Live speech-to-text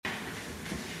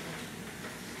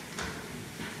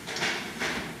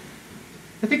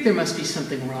I think there must be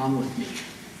something wrong with me,"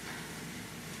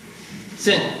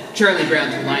 said Charlie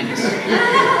Brown to Linus.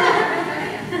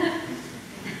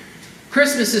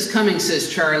 "Christmas is coming," says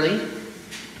Charlie,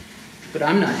 "but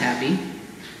I'm not happy.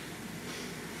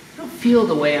 I don't feel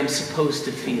the way I'm supposed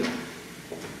to feel."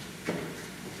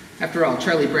 After all,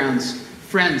 Charlie Brown's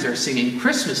friends are singing,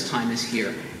 "Christmas time is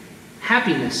here,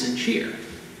 happiness and cheer."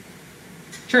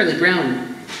 Charlie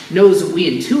Brown knows what we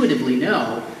intuitively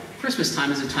know. Christmas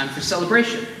time is a time for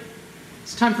celebration.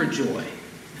 It's a time for joy,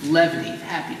 levity,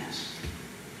 happiness.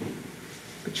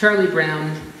 But Charlie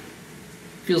Brown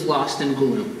feels lost in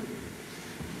gloom.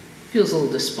 Feels a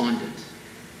little despondent.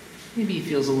 Maybe he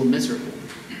feels a little miserable.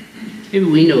 Maybe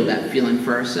we know that feeling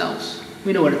for ourselves.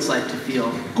 We know what it's like to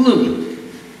feel gloomy,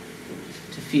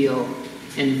 to feel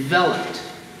enveloped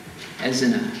as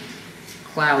in a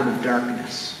cloud of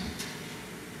darkness.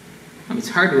 It's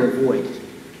hard to avoid.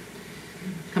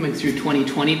 Coming through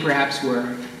 2020, perhaps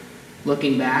we're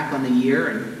looking back on the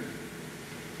year,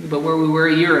 but where we were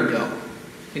a year ago,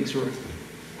 things were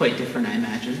quite different, I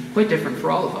imagine. Quite different for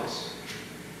all of us.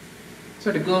 It's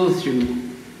hard to go through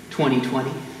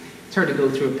 2020. It's hard to go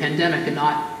through a pandemic and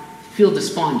not feel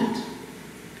despondent,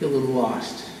 feel a little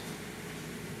lost,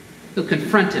 feel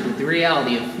confronted with the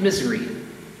reality of misery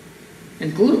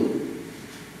and gloom.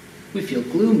 We feel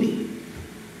gloomy.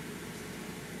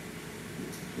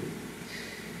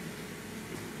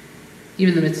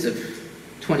 Even in the midst of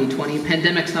 2020,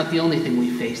 pandemic's not the only thing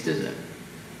we faced, is it?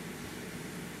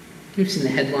 We've seen the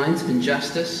headlines of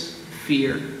injustice,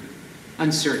 fear,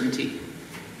 uncertainty,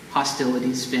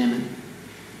 hostilities, famine.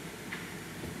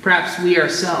 Perhaps we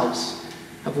ourselves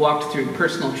have walked through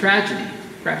personal tragedy.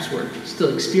 Perhaps we're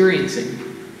still experiencing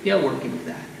the outworking of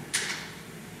that.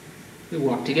 We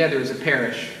walked together as a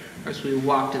parish, or as we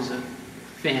walked as a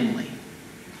family.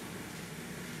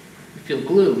 We feel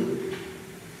gloom.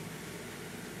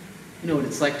 You know what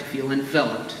it's like to feel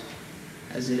enveloped,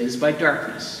 as it is, by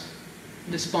darkness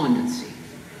and despondency.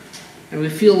 And we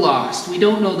feel lost. We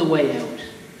don't know the way out.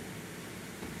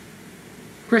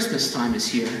 Christmas time is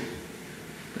here,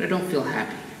 but I don't feel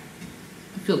happy.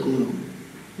 I feel gloom.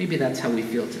 Maybe that's how we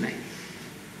feel tonight.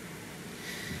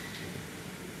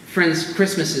 Friends,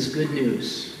 Christmas is good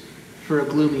news for a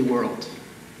gloomy world.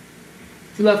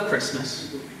 We love Christmas.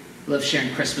 We love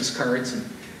sharing Christmas cards, and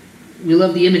we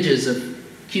love the images of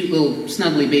cute little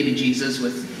snuggly baby Jesus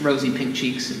with rosy pink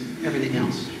cheeks and everything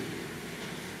else.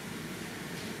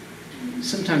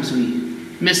 Sometimes we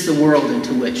miss the world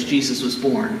into which Jesus was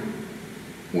born.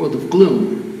 A world of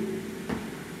gloom.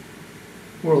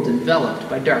 A world enveloped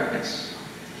by darkness.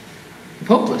 Of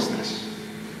hopelessness.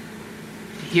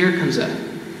 Here comes a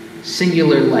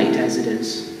singular light, as it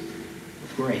is,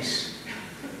 of grace.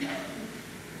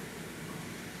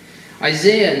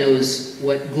 Isaiah knows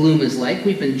what gloom is like.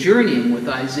 We've been journeying with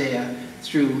Isaiah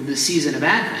through the season of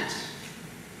Advent.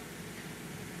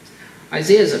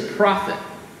 Isaiah is a prophet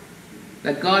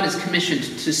that God is commissioned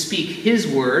to speak his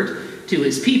word to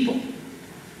his people.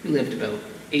 He lived about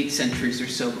 8 centuries or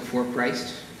so before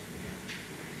Christ.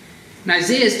 In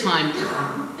Isaiah's time,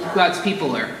 God's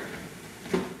people are...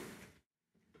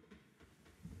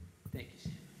 Thank you,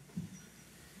 Sam.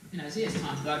 In Isaiah's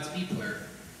time, God's people are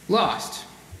lost.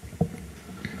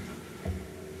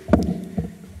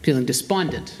 Feeling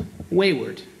despondent,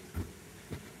 wayward.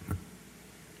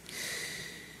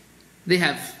 They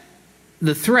have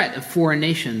the threat of foreign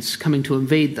nations coming to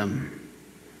invade them.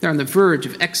 They're on the verge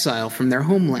of exile from their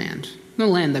homeland, the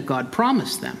land that God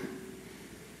promised them.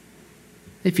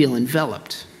 They feel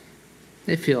enveloped.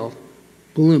 They feel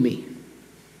gloomy.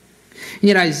 And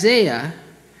yet Isaiah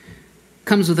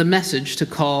comes with a message to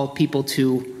call people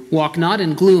to walk not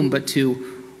in gloom, but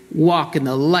to walk in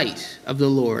the light of the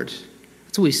Lord.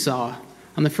 That's what we saw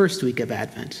on the first week of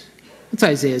Advent. That's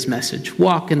Isaiah's message.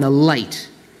 Walk in the light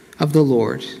of the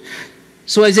Lord.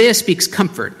 So Isaiah speaks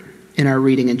comfort in our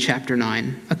reading in chapter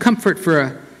 9, a comfort for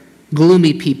a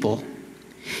gloomy people.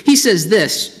 He says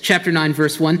this, chapter 9,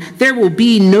 verse 1, "There will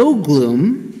be no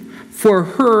gloom for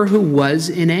her who was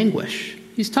in anguish."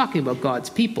 He's talking about God's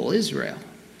people, Israel.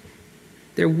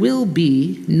 There will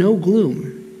be no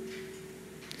gloom.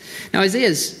 Now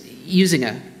Isaiah's using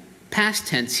a past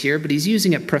tense here, but he's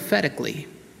using it prophetically.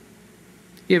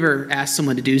 You ever ask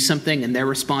someone to do something and their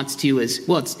response to you is,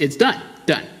 well, it's done.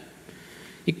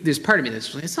 There's part of me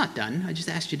that's like, it's not done. I just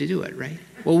asked you to do it, right?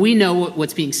 Well, we know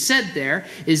what's being said there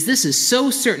is this is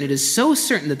so certain. It is so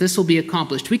certain that this will be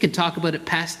accomplished. We can talk about it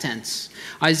past tense.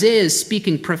 Isaiah is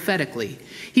speaking prophetically.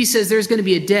 He says there's going to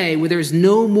be a day where there's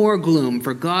no more gloom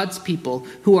for God's people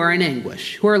who are in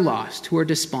anguish, who are lost, who are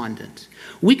despondent.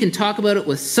 We can talk about it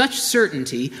with such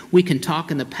certainty, we can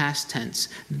talk in the past tense.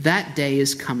 That day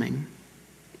is coming.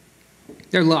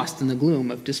 They're lost in the gloom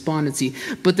of despondency,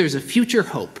 but there's a future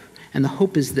hope. And the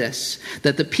hope is this,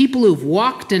 that the people who've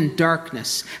walked in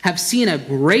darkness have seen a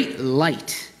great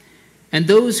light. And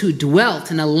those who dwelt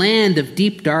in a land of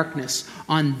deep darkness,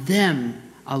 on them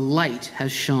a light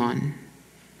has shone.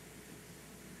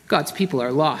 God's people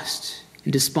are lost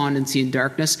in despondency and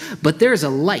darkness, but there's a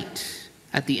light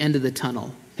at the end of the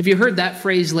tunnel. Have you heard that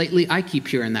phrase lately? I keep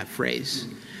hearing that phrase.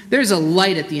 There's a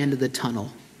light at the end of the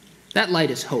tunnel. That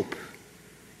light is hope.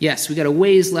 Yes, we got a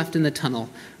ways left in the tunnel,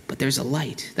 but there's a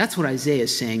light. That's what Isaiah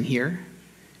is saying here.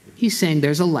 He's saying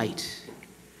there's a light.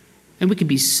 And we can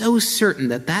be so certain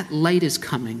that that light is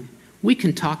coming. We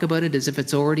can talk about it as if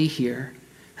it's already here.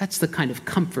 That's the kind of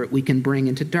comfort we can bring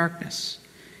into darkness,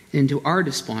 into our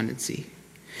despondency.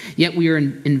 Yet we are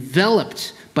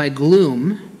enveloped by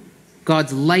gloom.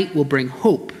 God's light will bring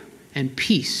hope and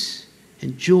peace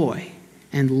and joy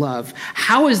and love.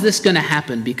 How is this going to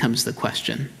happen becomes the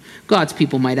question. God's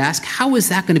people might ask, how is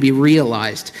that going to be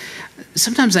realized?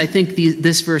 Sometimes I think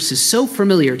this verse is so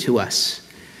familiar to us,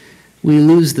 we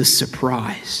lose the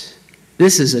surprise.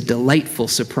 This is a delightful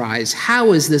surprise.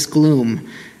 How is this gloom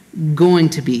going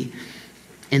to be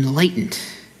enlightened?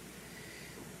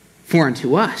 For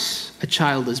unto us a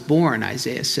child is born,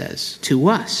 Isaiah says. To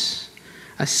us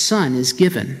a son is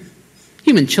given.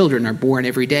 Human children are born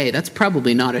every day. That's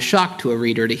probably not a shock to a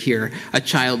reader to hear a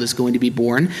child is going to be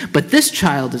born. But this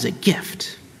child is a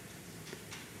gift.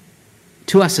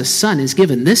 To us a son is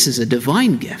given. This is a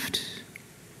divine gift.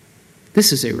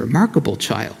 This is a remarkable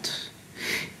child.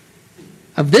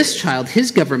 Of this child,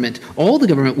 his government, all the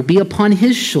government will be upon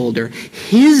his shoulder.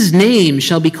 His name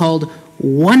shall be called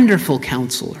Wonderful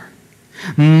Counselor,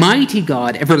 Mighty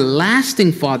God,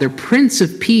 Everlasting Father, Prince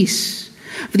of Peace.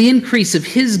 For the increase of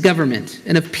his government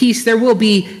and of peace, there will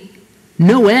be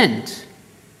no end.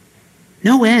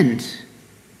 No end.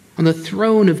 On the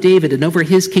throne of David and over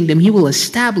his kingdom, he will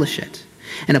establish it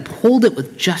and uphold it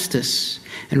with justice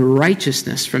and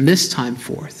righteousness from this time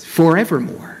forth,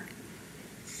 forevermore.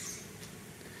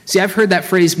 See, I've heard that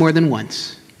phrase more than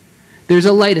once. There's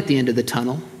a light at the end of the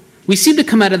tunnel. We seem to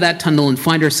come out of that tunnel and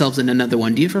find ourselves in another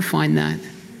one. Do you ever find that?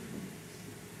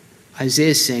 Isaiah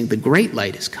is saying the great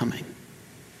light is coming.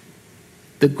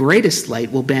 The greatest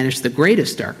light will banish the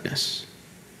greatest darkness.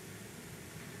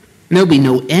 And there'll be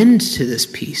no end to this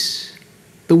peace.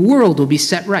 The world will be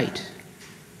set right.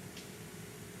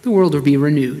 The world will be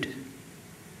renewed.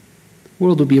 The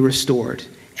world will be restored.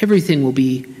 Everything will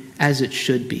be as it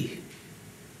should be.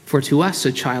 For to us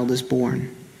a child is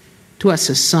born. To us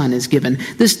a son is given.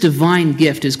 This divine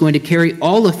gift is going to carry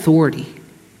all authority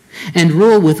and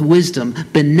rule with wisdom,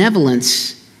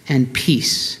 benevolence, and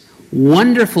peace.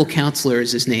 Wonderful Counselor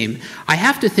is his name. I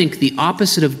have to think the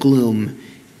opposite of gloom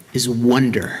is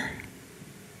wonder.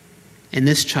 And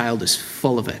this child is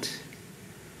full of it.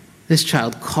 This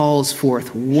child calls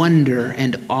forth wonder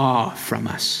and awe from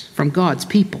us, from God's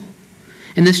people.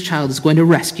 And this child is going to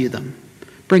rescue them,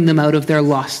 bring them out of their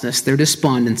lostness, their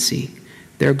despondency,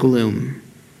 their gloom.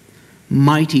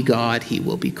 Mighty God, he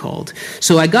will be called.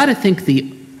 So I got to think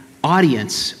the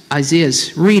audience,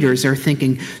 Isaiah's readers, are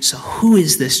thinking, so who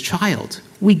is this child?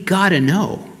 We got to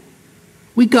know.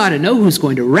 We got to know who's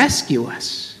going to rescue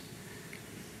us.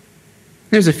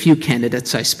 There's a few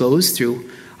candidates, I suppose, through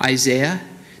Isaiah.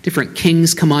 Different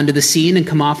kings come onto the scene and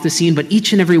come off the scene, but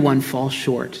each and every one falls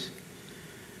short.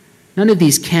 None of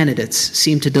these candidates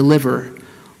seem to deliver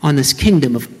on this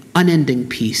kingdom of unending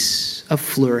peace, of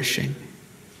flourishing.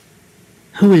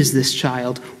 Who is this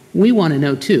child? We want to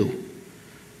know too.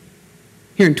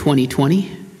 Here in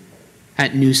 2020,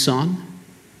 at New Song,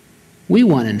 we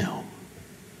want to know.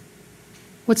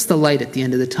 What's the light at the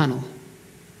end of the tunnel?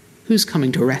 Who's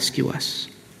coming to rescue us?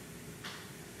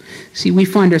 See, we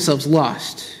find ourselves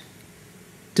lost,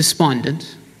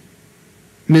 despondent,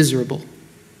 miserable,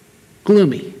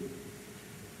 gloomy.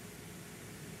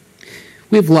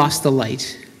 We've lost the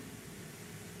light.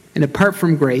 And apart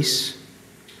from grace,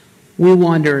 we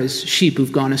wander as sheep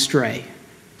who've gone astray,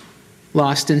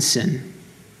 lost in sin,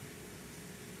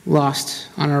 lost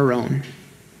on our own.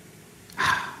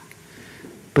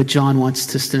 But John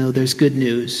wants us to know there's good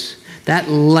news. That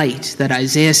light that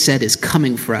Isaiah said is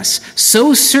coming for us.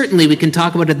 So certainly we can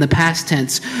talk about it in the past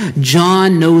tense.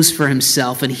 John knows for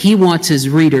himself, and he wants his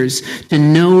readers to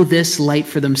know this light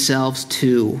for themselves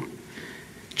too.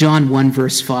 John 1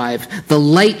 verse 5, the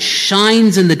light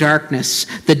shines in the darkness.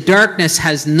 The darkness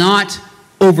has not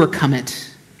overcome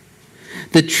it.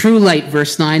 The true light,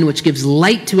 verse 9, which gives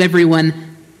light to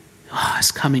everyone,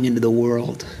 is coming into the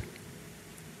world.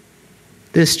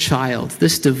 This child,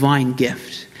 this divine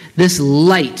gift, this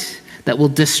light that will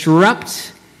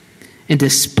disrupt and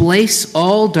displace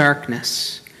all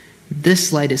darkness,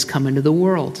 this light has come into the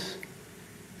world.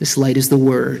 This light is the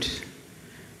Word.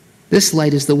 This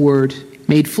light is the Word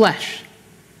made flesh,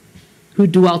 who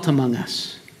dwelt among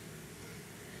us.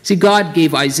 See, God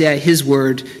gave Isaiah his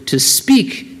word to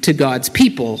speak to God's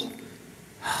people.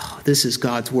 This is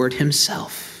God's word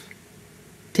himself,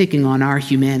 taking on our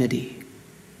humanity,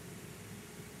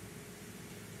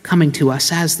 coming to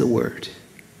us as the Word,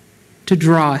 to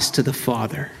draw us to the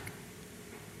Father.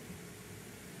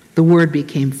 The Word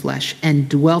became flesh and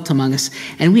dwelt among us,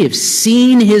 and we have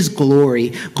seen his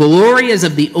glory. Glory as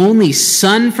of the only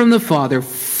Son from the Father,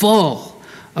 full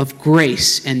of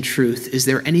grace and truth. Is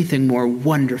there anything more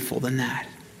wonderful than that?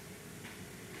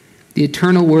 The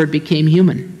eternal Word became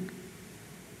human.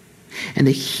 And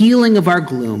the healing of our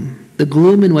gloom, the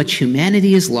gloom in which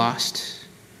humanity is lost,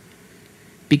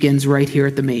 begins right here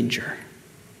at the manger.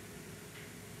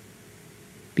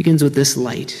 Begins with this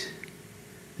light.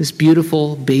 This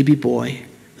beautiful baby boy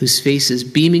whose face is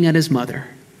beaming at his mother.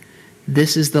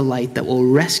 This is the light that will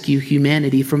rescue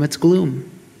humanity from its gloom,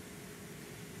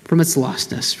 from its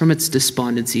lostness, from its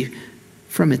despondency,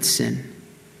 from its sin.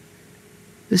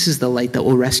 This is the light that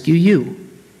will rescue you.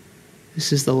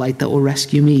 This is the light that will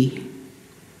rescue me.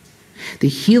 The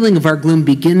healing of our gloom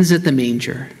begins at the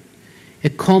manger.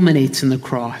 It culminates in the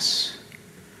cross,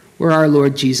 where our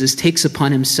Lord Jesus takes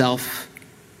upon himself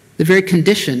the very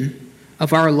condition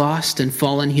of our lost and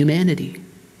fallen humanity,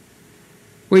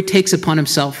 where he takes upon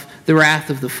himself the wrath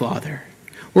of the Father,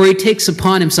 where he takes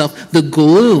upon himself the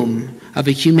gloom of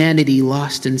a humanity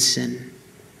lost in sin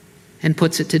and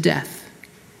puts it to death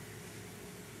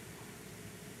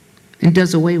and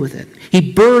does away with it.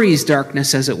 He buries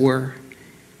darkness, as it were,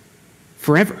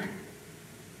 forever.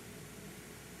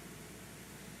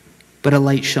 But a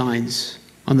light shines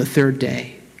on the third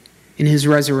day in his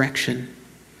resurrection.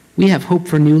 We have hope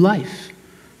for new life,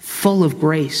 full of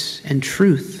grace and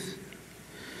truth.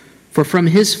 For from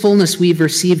his fullness we've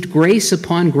received grace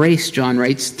upon grace, John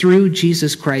writes, through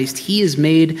Jesus Christ. He has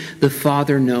made the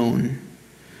Father known.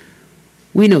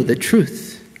 We know the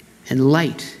truth and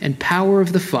light and power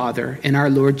of the Father in our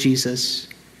Lord Jesus,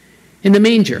 in the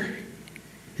manger,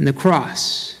 in the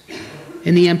cross,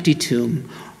 in the empty tomb,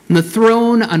 on the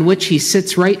throne on which he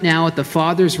sits right now at the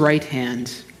Father's right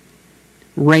hand,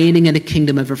 reigning in a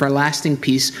kingdom of everlasting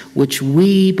peace, which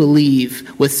we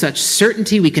believe with such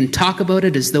certainty we can talk about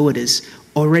it as though it is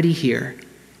already here.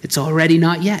 It's already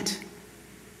not yet.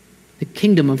 The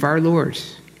kingdom of our Lord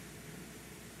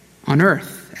on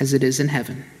earth as it is in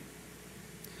heaven.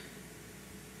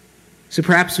 So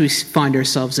perhaps we find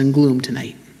ourselves in gloom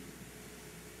tonight.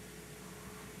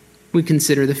 We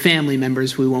consider the family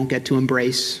members we won't get to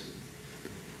embrace.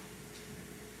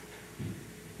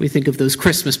 We think of those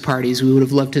Christmas parties we would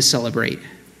have loved to celebrate.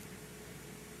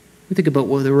 We think about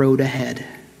the road ahead.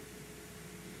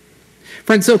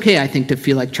 Friends, it's okay, I think, to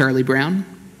feel like Charlie Brown,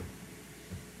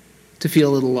 to feel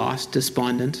a little lost,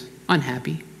 despondent,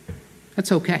 unhappy.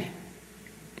 That's okay.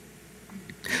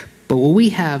 But what we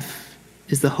have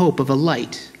is the hope of a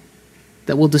light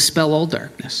that will dispel all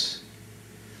darkness.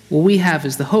 What we have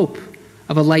is the hope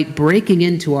of a light breaking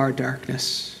into our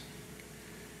darkness,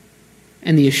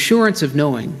 and the assurance of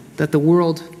knowing that the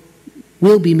world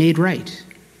will be made right.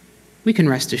 We can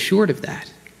rest assured of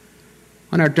that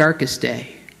on our darkest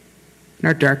day, on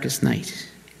our darkest night.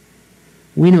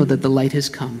 We know that the light has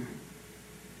come.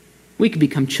 We can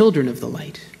become children of the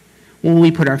light when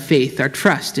we put our faith, our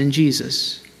trust in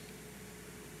Jesus.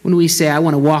 When we say, I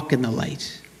want to walk in the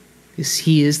light, because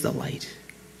he is the light.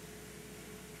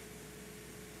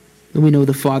 And we know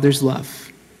the Father's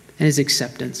love and his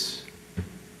acceptance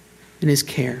and his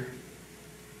care.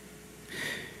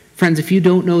 Friends, if you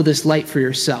don't know this light for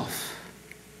yourself,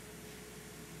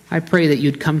 I pray that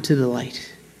you'd come to the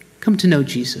light. Come to know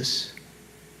Jesus.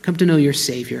 Come to know your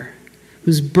Savior,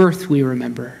 whose birth we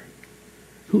remember,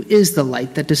 who is the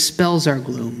light that dispels our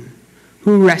gloom,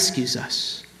 who rescues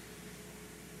us.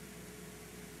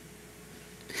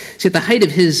 See, at the height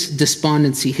of his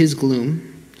despondency, his gloom,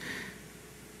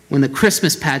 when the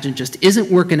Christmas pageant just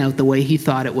isn't working out the way he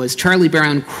thought it was, Charlie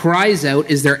Brown cries out,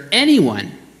 is there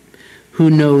anyone who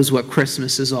knows what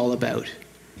Christmas is all about.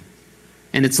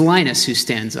 And it's Linus who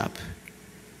stands up.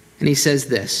 And he says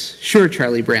this, "Sure,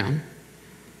 Charlie Brown,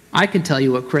 I can tell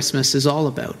you what Christmas is all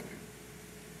about."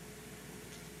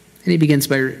 And he begins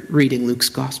by reading Luke's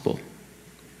gospel.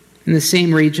 In the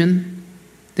same region,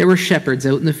 there were shepherds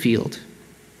out in the field,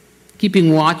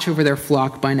 keeping watch over their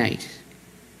flock by night.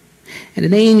 And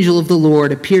an angel of the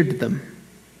Lord appeared to them,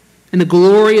 and the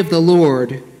glory of the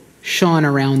Lord shone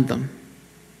around them.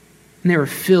 And they were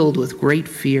filled with great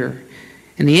fear.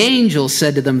 And the angel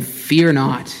said to them, "Fear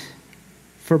not,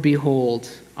 for behold,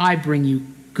 I bring you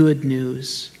good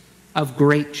news of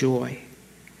great joy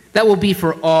that will be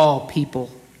for all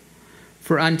people.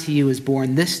 For unto you is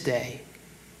born this day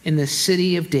in the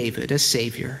city of David a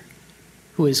Savior,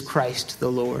 who is Christ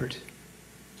the Lord."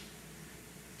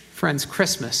 Friends,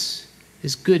 Christmas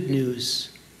is good news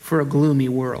for a gloomy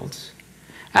world.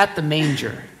 At the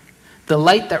manger, the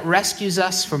light that rescues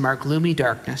us from our gloomy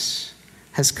darkness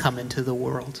has come into the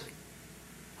world.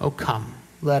 Oh, come,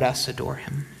 let us adore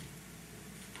him.